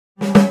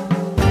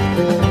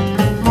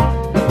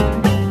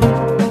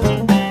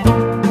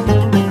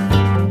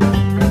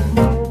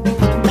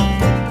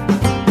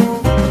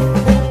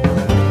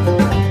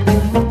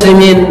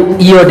muslimin,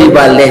 iyo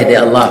dibalih di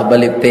Allah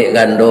balik pek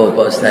gando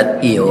Pak Ustaz.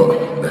 Iyo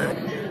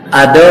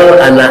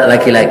ada anak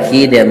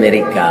laki-laki di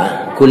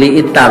Amerika kulit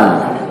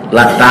hitam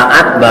lah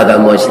taat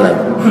beragama Islam,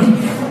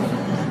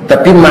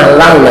 tapi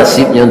malang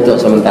nasibnya untuk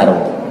sementara.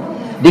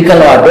 Di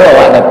kalau ada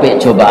awak dapat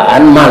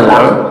cobaan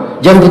malang,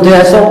 jangan betul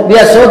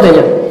biasa tu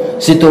je.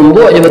 Si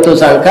tumbuk je betul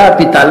sangka,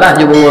 pitalah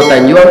je bunga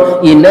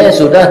tanjung, ini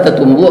sudah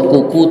tertumbuk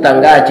kuku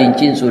tangga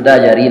cincin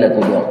sudah jari lah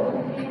kubuang.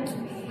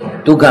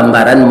 Tu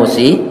gambaran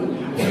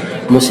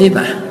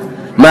musibah.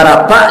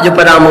 Marapak je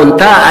pada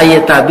muntah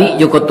ayat tabi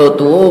je koto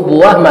tu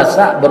buah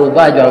masak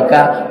berubah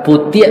jangka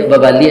putih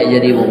berbalik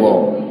jadi bunga.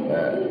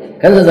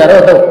 Kan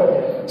saudara tu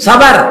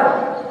sabar.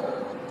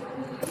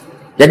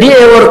 Jadi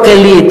Ewar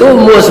Kelly itu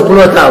umur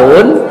 10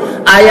 tahun,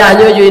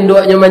 ayahnya je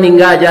induknya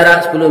meninggal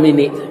jarak 10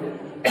 minit.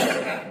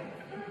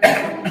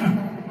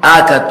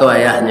 Kata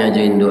ayahnya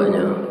je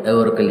induknya,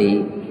 Ewar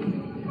Kelly,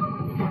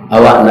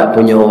 awak nak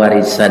punya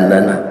warisan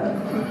anak.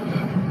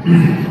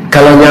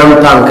 Kalau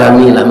nyampang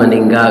kami lah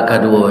meninggal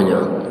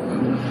keduanya,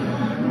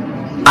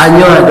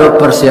 hanya ada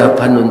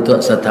persiapan untuk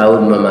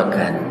setahun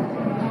memakan.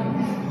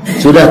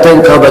 Sudah tu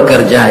engkau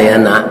bekerja ya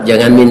nak,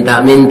 jangan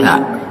minta-minta.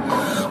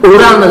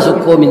 Orang yang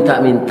suka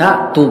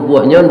minta-minta,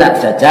 tubuhnya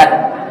tidak cacat,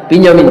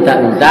 pinjam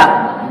minta-minta,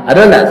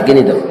 ada tidak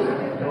segini tu?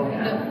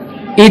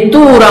 Itu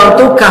orang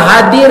tu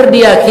kehadir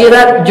di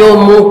akhirat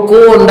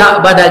jomuko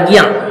ndak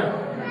badagiang.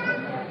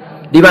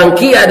 Di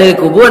bangki ada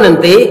kubur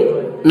nanti,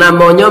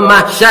 namanya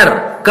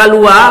mahsyar.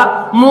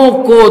 Keluar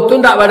muka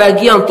tu ndak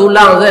badagiang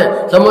tulang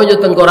saya, sama je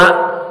tengkorak.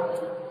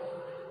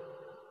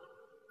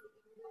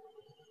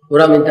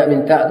 Orang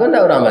minta-minta kan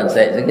tak orang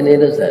bansai segini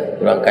tu Ustaz.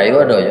 Orang kayu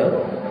ada je.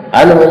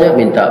 Namanya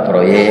minta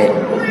proyek,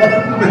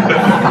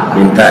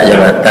 minta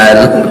jabatan,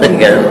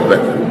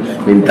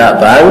 minta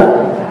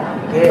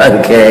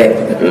bangkek.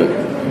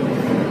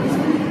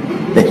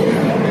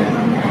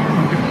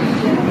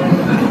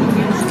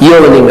 Ia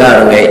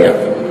meninggal kayaknya.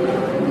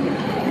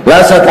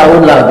 Lasa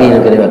tahun lagi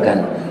nak kena makan.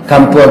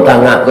 Kampung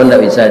tangga pun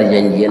tak bisa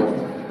dijanjikan.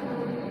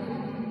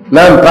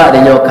 Nampak di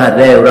nyok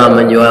kadai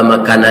orang menjual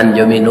makanan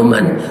dan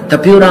minuman,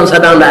 tapi orang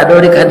sedang tak ada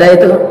di kadai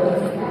itu.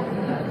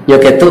 Nyok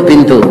ketuk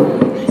pintu.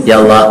 Ya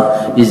Allah,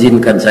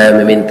 izinkan saya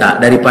meminta,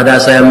 daripada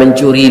saya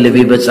mencuri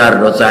lebih besar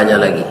dosanya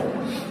lagi.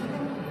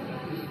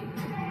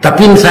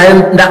 Tapi saya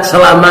tidak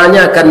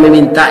selamanya akan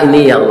meminta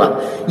ini ya Allah.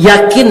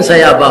 Yakin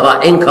saya bahwa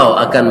engkau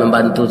akan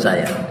membantu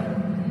saya.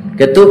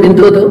 Ketuk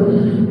pintu tu,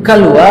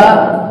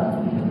 keluar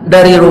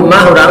dari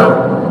rumah orang,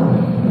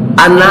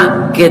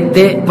 anak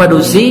ketek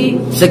padusi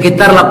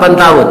sekitar 8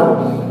 tahun.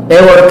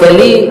 Ewar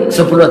Kelly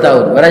 10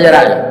 tahun. Berapa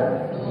jaraknya?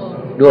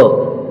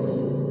 2.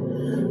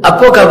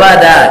 Apa khabar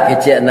dah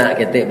kecil anak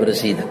ketek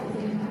bersih tu?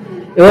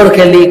 Ewar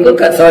Kelly ku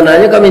kat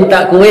sonanya kau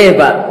minta kue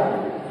pak.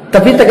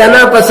 Tapi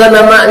tegana pasal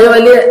namanya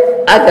balik.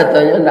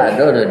 Katanya tak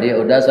ada dia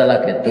udah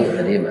salah ketuk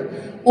tadi mak.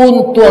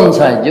 Untung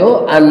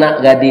saja anak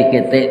gadis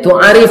ketek tu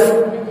arif.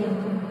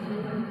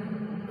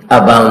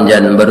 Abang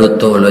jangan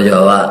berutul lo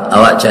jawab.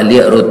 Awak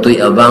calik rutui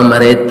abang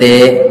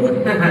marete.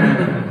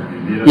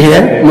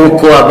 Ya,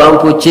 muka abang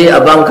pucih,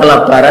 abang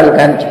kelaparan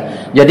kan.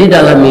 Jadi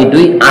dalam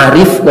hidup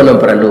arif pun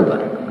perlu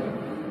pak.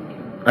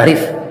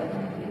 Arif.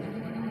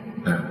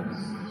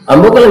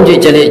 Ambo kalau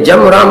calik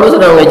jam orang ambo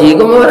sedang ngaji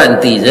ko mau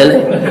ranti saja.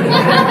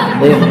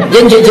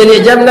 Jangan calik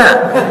jam tak?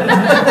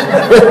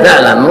 Tak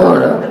lama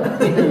dah.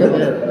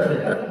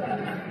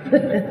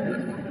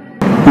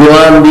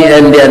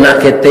 Nuambian dia anak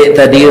ketek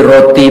tadi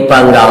roti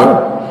panggang,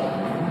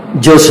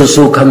 jo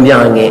susu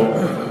kambing.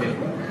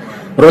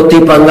 Roti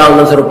panggang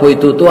dan serupa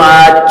itu tu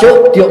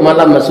acuk tiap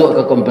malam masuk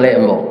ke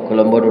komplek ambo.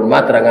 Kalau ambo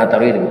rumah terang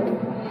taruh itu.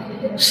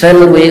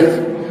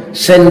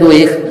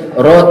 Sandwich,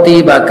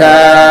 roti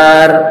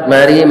bakar,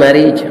 mari.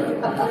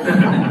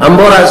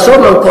 Ambo rasa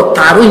mangkok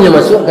taruhnya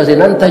masuk ke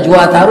sini, entah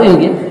jual taruh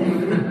mungkin.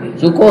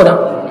 Suka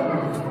orang.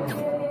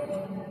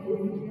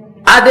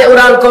 Ada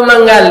orang ko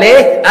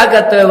manggalih,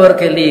 agak tu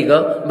berkeli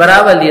ko,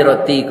 berapa li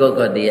roti ko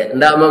dia,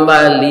 ndak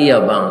membali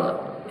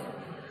abang.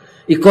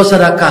 Iko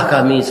sedekah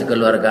kami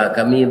sekeluarga,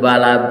 kami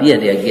bala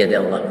biar dia dia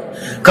Allah.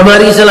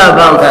 Kemari salah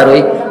bang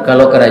karui,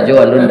 kalau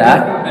kerajo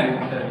alunda,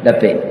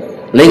 dapat.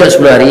 Lagi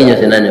 10 harinya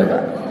senanya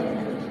pak.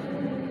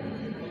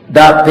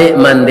 Dapat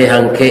mandi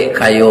hangke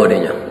kayo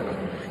dia.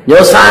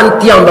 Nyo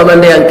santiang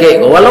bamandi hangke,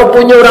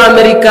 walaupun orang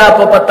Amerika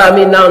apa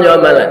Pertamina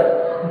nyo amalan.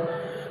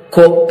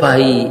 Kok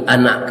pai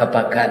anak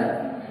kapakan,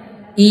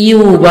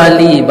 iu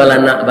bali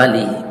balanak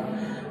bali,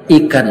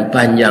 ikan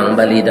panjang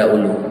bali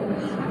dahulu.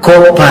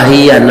 Kok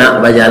pai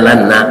anak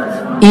bajalan nak,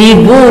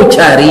 ibu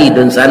cari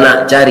dan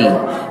sanak cari,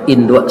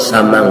 induk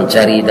samang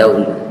cari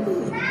dahulu.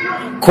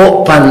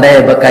 Kok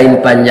pandai berkain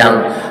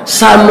panjang,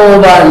 samo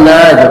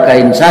bana jo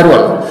kain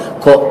sarung.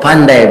 Kok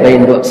pandai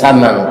berinduk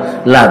samang,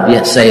 lah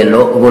biasa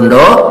elok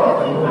gondo.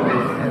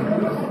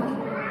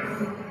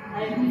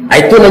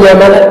 Itu namanya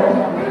mana?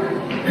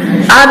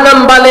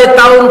 6 balik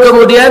tahun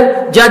kemudian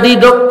jadi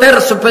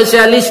dokter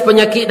spesialis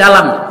penyakit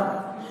dalam.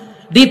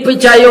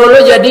 Dipercaya lo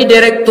jadi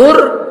direktur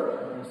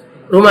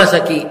rumah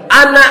sakit.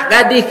 Anak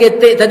gadis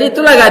ketek tadi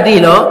itulah gadis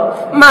lo,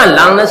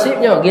 malang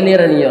nasibnya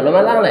giliran dia lo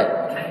malang lah.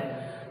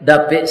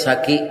 dapat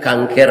sakit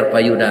kanker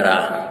payudara.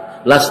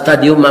 Lah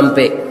stadium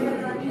mampek.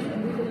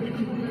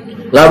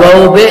 Lah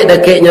bau be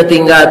dekeknya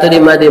tinggal tu di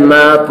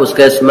Madinah,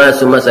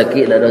 puskesmas, rumah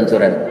sakit lah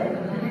doncuran.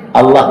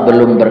 Allah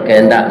belum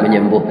berkehendak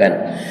menyembuhkan.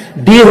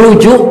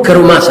 Dirujuk ke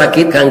rumah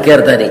sakit kanker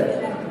tadi.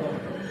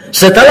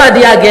 Setelah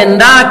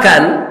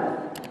diagendakan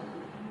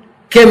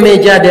ke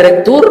meja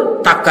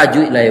direktur, tak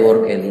kajui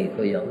lewor kali.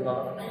 Oh ya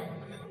Allah.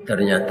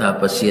 Ternyata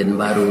pasien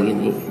baru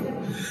ini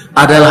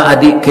adalah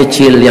adik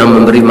kecil yang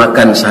memberi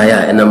makan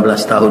saya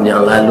 16 tahun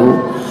yang lalu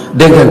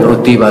dengan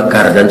roti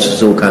bakar dan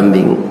susu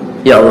kambing.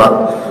 Ya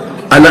Allah,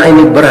 anak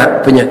ini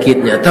berat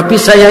penyakitnya, tapi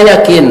saya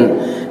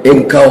yakin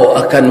Engkau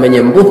akan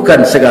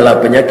menyembuhkan segala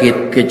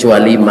penyakit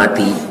kecuali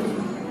mati.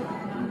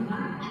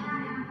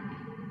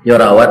 Yo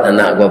rawat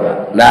anak gua, Pak.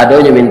 Nggak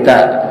adanya minta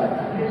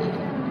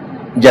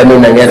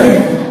jaminan kan.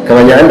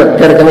 Kebanyakan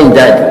dokter kami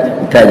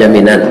minta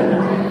jaminan.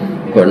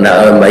 Kok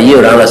ndak bayi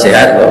orang lah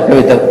sehat kok.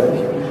 Kami tahu.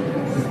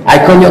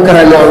 Ikonnya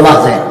kerana Allah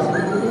saya.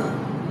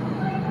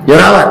 Yo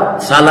rawat,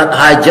 salat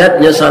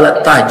hajatnya,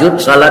 salat tahajud,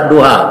 salat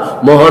duha,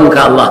 mohon ke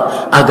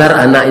Allah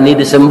agar anak ini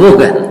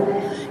disembuhkan.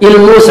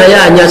 Ilmu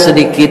saya hanya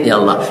sedikit ya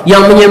Allah,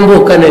 yang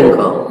menyembuhkan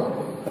Engkau.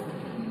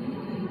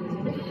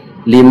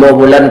 5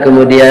 bulan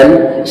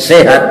kemudian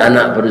sehat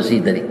anak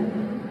berusia tadi.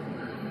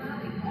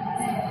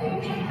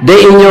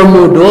 Dia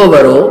muda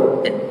baru,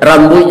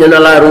 rambutnya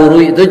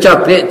nalaruru itu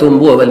capek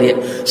tumbuh balik.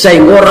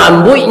 Sehingga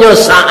rambutnya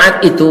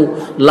saat itu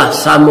lah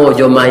samo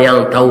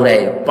jomayang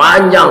taurai,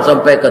 panjang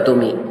sampai ke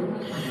tumi.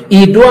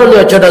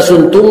 Hidungnya cada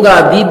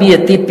suntungga,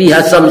 bibir tipi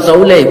hasam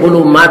sauleh,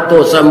 bulu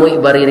mato samui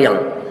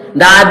baririang.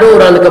 Tak ada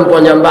orang di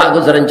Kampung Jambak aku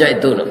serencak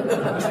itu.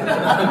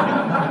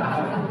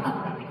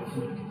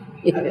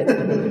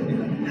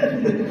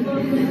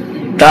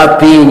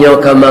 Tapi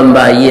nyoka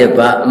membayi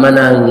Pak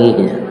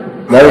menangis.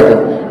 Baru itu,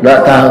 tak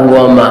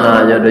tangguh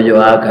mahanya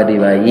doa kadi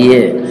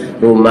bayi.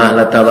 Rumah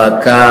lah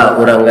tabaka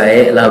orang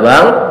gaek lah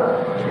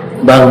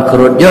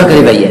bangkrut juga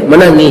kadi bayi.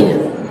 Menangis.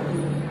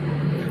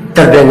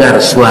 Terdengar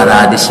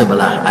suara di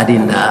sebelah,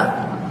 Adinda,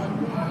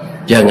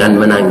 jangan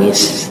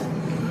menangis.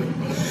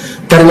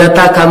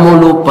 Ternyata kamu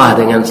lupa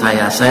dengan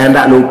saya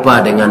tidak lupa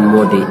dengan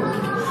Modi.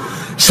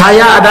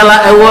 Saya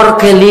adalah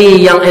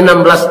Kelly yang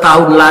 16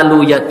 tahun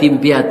lalu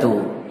yatim piatu.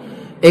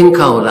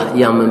 Engkaulah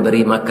yang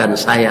memberi makan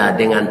saya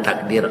dengan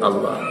takdir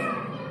Allah.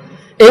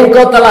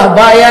 Engkau telah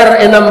bayar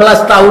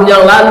 16 tahun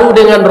yang lalu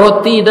dengan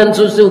roti dan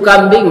susu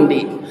kambing.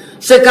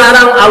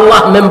 Sekarang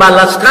Allah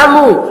membalas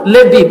kamu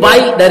lebih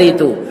baik dari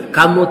itu.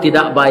 Kamu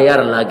tidak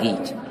bayar lagi.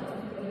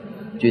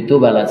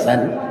 Itu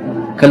balasan.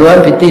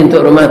 Keluar piti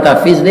untuk rumah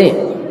tafiz ni.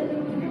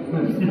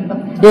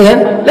 Ya kan?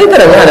 Lain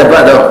tak ada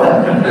Pak tu.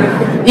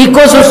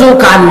 Ikut susu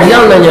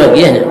kandang nanya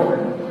dia.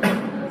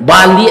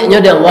 Baliknya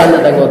dia Allah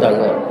nak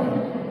tangguh-tangguh.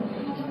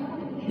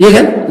 Ya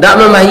kan? Tak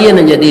memahir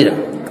nak jadi.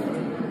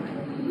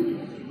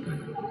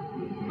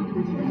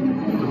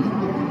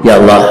 Ya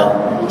Allah,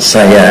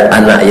 saya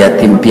anak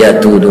yatim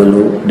piatu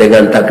dulu.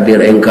 Dengan takdir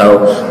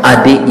Engkau,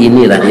 adik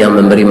inilah yang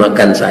memberi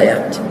makan saya.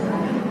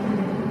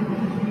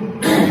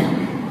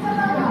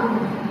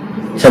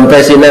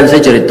 Sampai sini saya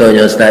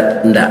ceritanya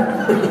Ustaz. Tidak.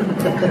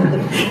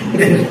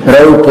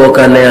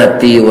 Raupokan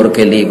hati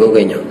warkeli kok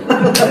kayaknya.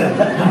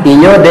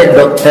 Inyo dek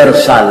dokter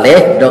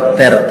saleh,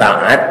 dokter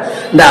taat,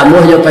 ndak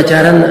mau nyo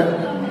pacaran,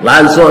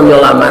 langsung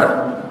nyo lamar.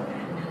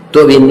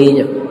 Tu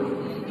bininya.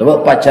 Coba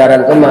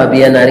pacaran ke mah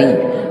biar nari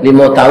 5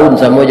 tahun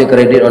sama je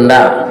kredit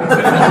onda.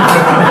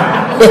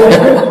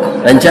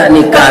 Rancak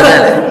nikah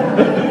kan.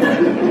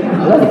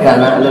 Lah nikah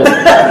nak lu.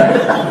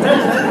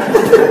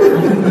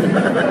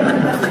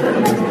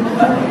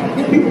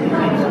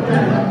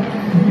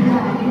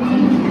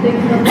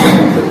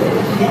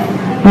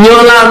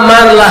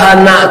 Nyolamar lah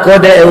anak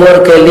kode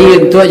ewar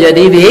keli untuk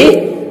jadi di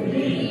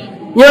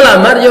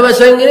nyolamar je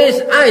bahasa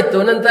Inggris.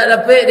 Itu nanti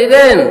dapat di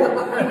den.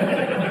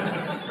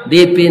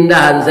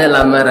 Dipindahan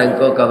saya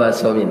lamaran ko ke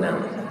bahasa Minang.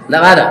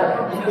 Tak ada.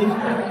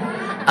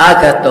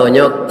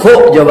 Katanya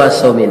kok je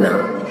bahasa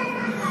Minang.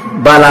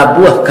 Bala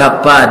buah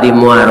kapa di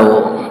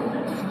Muaro.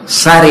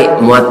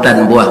 Sarik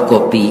muatan buah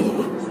kopi.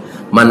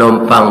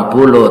 Menompang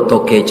pulo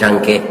toke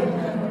cangke.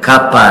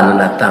 Kapan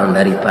datang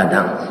dari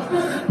Padang.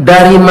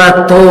 Dari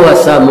mato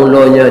asa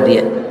mulonya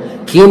dia.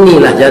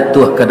 Kinilah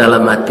jatuh ke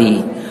dalam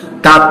hati.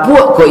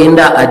 Tapuk ko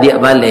indah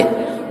adik balik.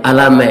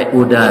 Alamai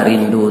udah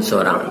rindu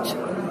seorang.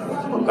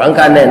 Kan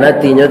kanen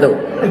hatinya tu.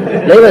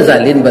 Lain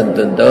salin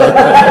bantun tu.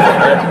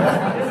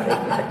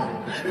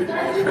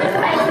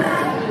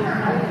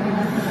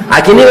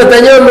 Kini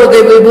bertanya untuk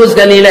ibu-ibu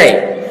sekali lain.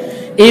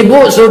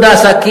 Ibu sudah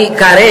sakit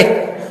kareh.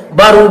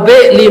 Baru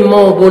be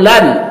 5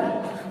 bulan.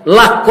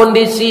 Lah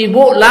kondisi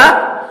ibu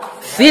lah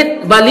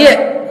fit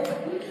balik.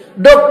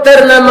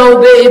 Dokter nama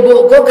ube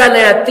ibu ko kan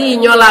hati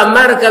nyo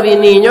lamar ke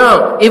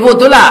bininya. Ibu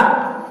tu lah.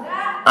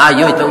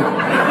 Ayo itu.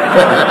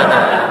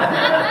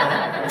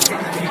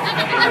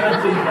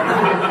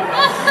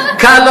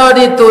 Kalau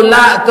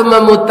ditolak tu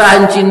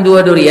memutahan cindu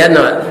durian.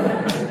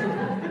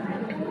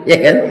 Ya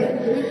kan?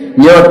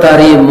 Nyo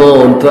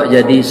tarimo untuk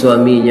jadi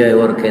suaminya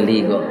warkeli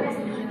ko.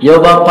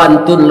 Nyoba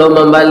pantun lo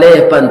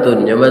membalih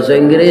pantunnya bahasa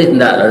Inggris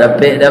ndak lo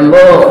dapat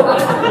dambo.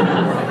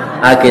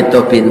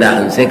 Kita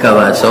pindah se ka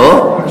bahasa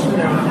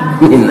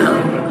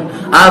Minang.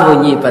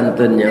 Bunyi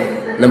pantunnya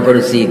nombor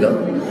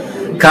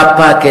 3.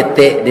 Kapa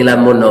ketek di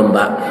lamun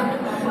ombak.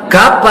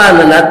 Kapa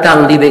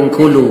datang di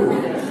Bengkulu.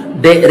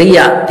 Dek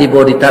riak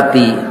tiba di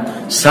tapi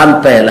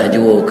sampailah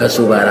jua ke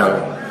Subarang.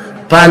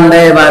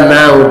 Pandai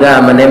bana udah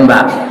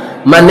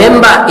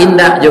menembak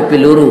indak jo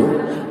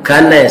peluru.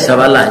 Karena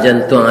sabalah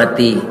jantung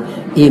hati.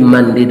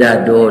 Iman di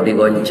dado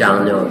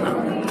digoncangnya.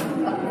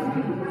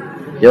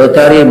 Yo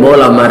tari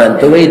bola lamaran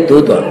tu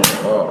itu tu.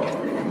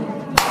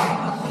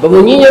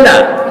 Bunyinya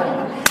dah.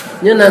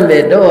 Nya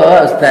nambe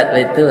doa ustaz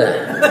itu.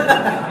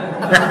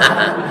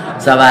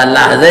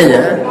 Sabalah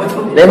saja.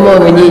 Demo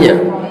bunyinya.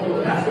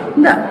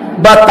 Ndak.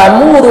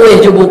 Batamuru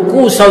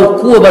buku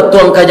sauku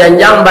batuang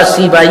kajanjang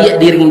basi bayi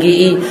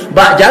diringgi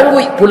bak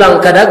janggui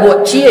pulang kadago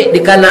cie di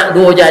kanak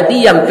 2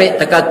 jadi yang pe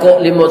tekakok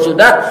 5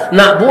 sudah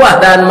nak buah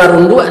dan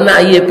marundu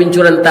nak iye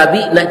pincuran tabi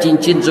nak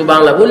cincin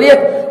subang lah boleh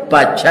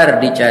pacar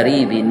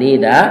dicari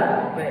bini dah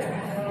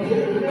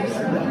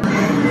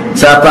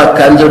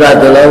sapakan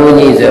sudah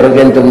telawunyi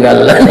seorang tunggal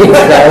lah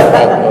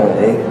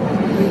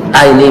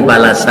ini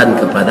balasan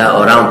kepada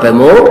orang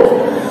pemu.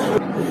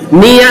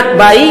 Niat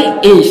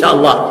baik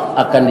insyaAllah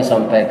akan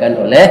disampaikan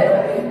oleh.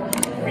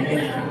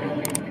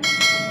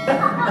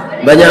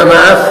 Banyak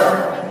maaf.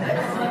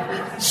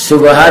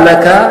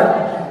 Subhanaka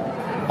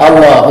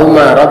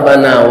Allahumma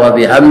Rabbana wa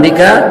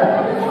bihamdika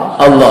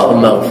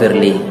Allahumma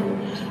gfirli.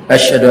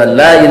 Asyhadu an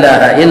la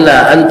ilaha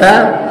illa anta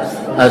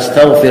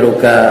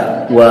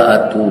astaghfiruka wa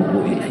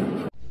atubu ilaik.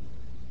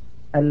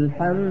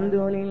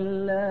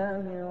 Alhamdulillah.